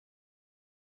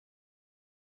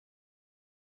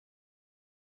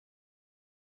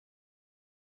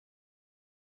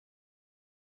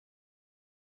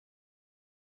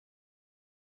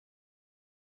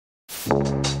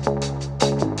Can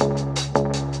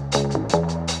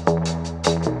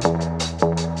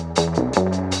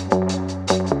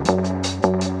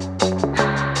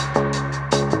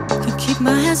keep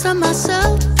my hands on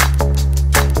myself.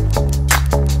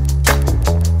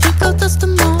 Pick up, dust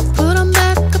them off, put them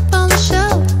back up on the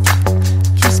shelf.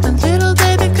 Kiss my little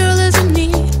baby girl is in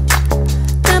need.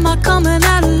 Am I coming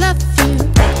out of left field?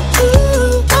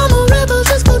 Ooh, I'm a rebel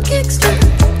just for kicks now.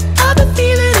 I've been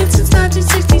feeling it since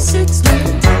 1966 now.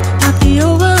 Might be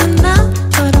over now,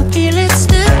 but I feel it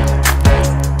still.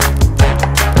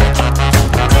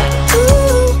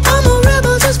 Ooh, I'm a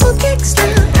rebel just for kicks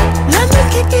now. Let me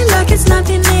kick it like it's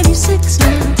 1986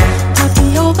 now. Might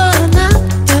be over now,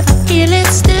 but I feel it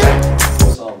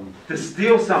still. To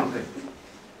steal something.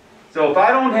 So if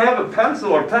I don't have a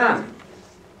pencil or pen,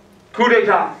 coup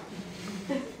d'etat.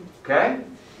 Okay?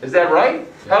 Is that right?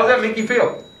 How does that make you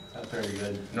feel? That's very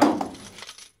good. No.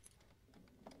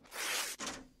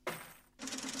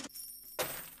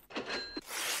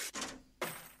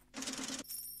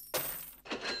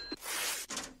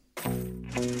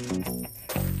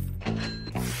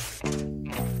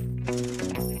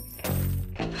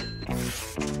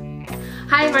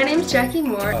 Hi, my name is Jackie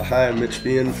Moore. Hi, I'm Mitch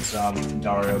Bean. I'm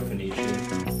Dario Panici.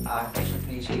 Christian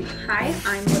Panici. Hi,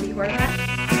 I'm Libby Horvath.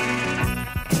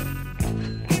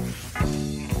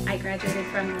 I graduated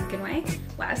from Lincoln Way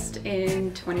West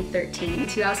in 2013,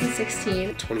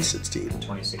 2016. 2016.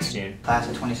 2016. Class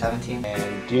of 2017.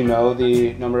 And do you know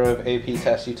the number of AP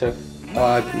tests you took?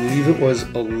 I believe it was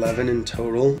 11 in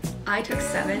total. I took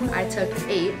 7, I took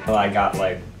 8. Well, I got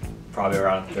like probably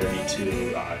around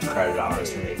 32 credit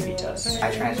hours from AP tests. I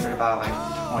transferred about like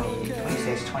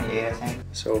 26, 28, I think.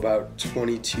 So about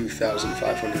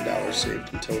 $22,500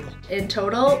 saved in total. In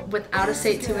total, without a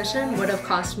state tuition, would have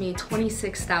cost me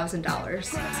 $26,000.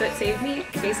 So it saved me,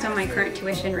 based on my current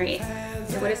tuition rate,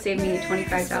 it would have saved me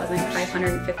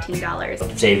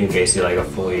 $25,515. Saving basically like a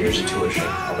full year's of tuition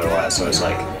otherwise, so it's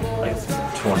like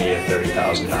 $20,000 to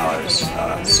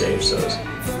 $30,000 saved, so it's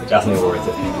definitely worth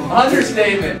it.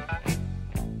 Understatement.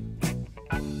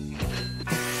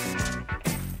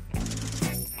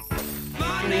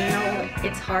 And I know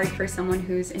it's hard for someone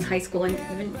who's in high school and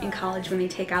even in college when they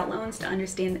take out loans to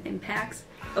understand the impacts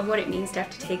of what it means to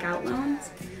have to take out loans.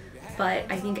 But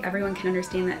I think everyone can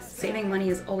understand that saving money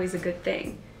is always a good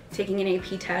thing. Taking an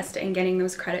AP test and getting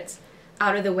those credits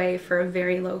out of the way for a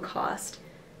very low cost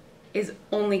is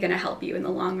only going to help you in the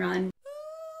long run.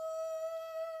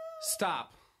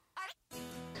 Stop.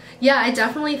 Yeah, I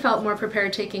definitely felt more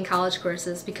prepared taking college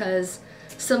courses because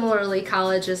similarly,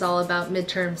 college is all about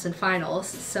midterms and finals.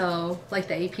 So like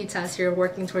the AP test, you're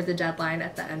working toward the deadline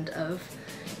at the end of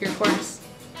your course.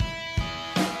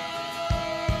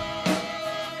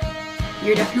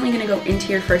 You're definitely going to go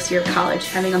into your first year of college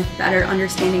having a better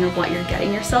understanding of what you're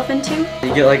getting yourself into.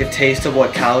 You get like a taste of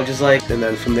what college is like. And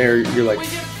then from there, you're like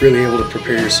really able to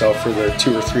prepare yourself for the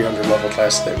 200 or 300 level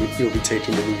class that you'll be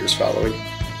taking in the years following.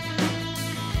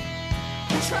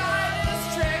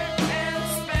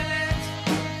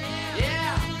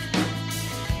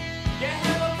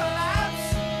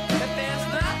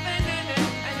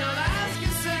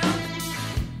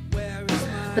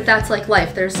 But that's like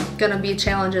life. There's gonna be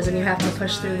challenges and you have to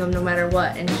push through them no matter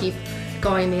what and keep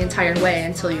going the entire way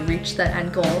until you reach that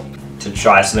end goal. To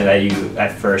try something that you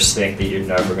at first think that you're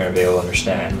never going to be able to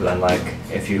understand, but then like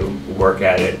if you work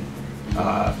at it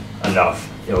enough,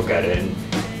 you'll get it.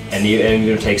 And you're going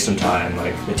to take some time.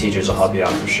 Like the teachers will help you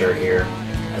out for sure here.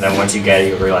 And then once you get it,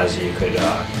 you'll realize that you could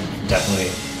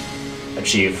definitely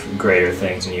achieve greater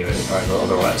things than you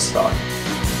otherwise thought.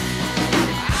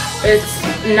 It's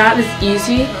not as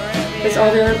easy as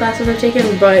all the other classes I've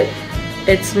taken, but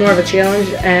it's more of a challenge,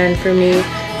 and for me,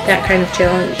 that kind of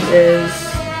challenge is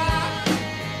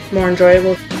more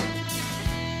enjoyable.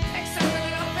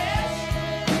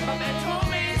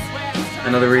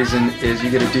 Another reason is you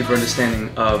get a deeper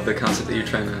understanding of the concept that you're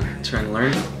trying to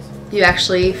learn. You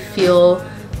actually feel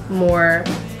more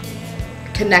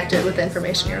connected with the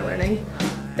information you're learning.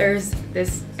 There's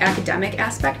this academic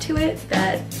aspect to it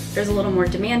that there's a little more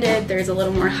demanded, there's a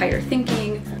little more higher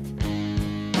thinking.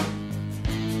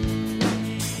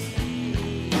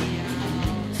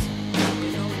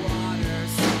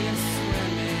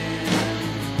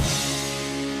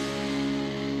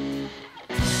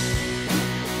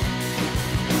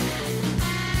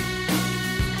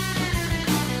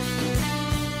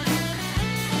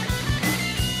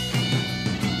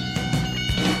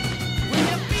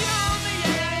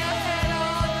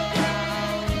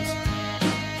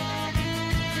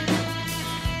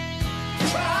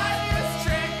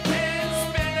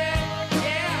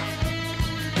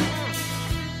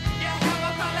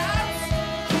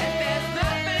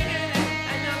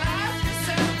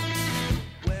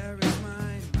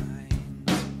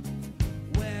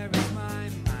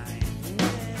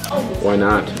 Why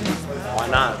not? Why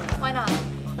not? Why not?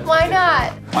 Why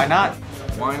not? Why not?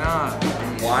 Why not?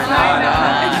 Why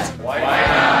not? Why not?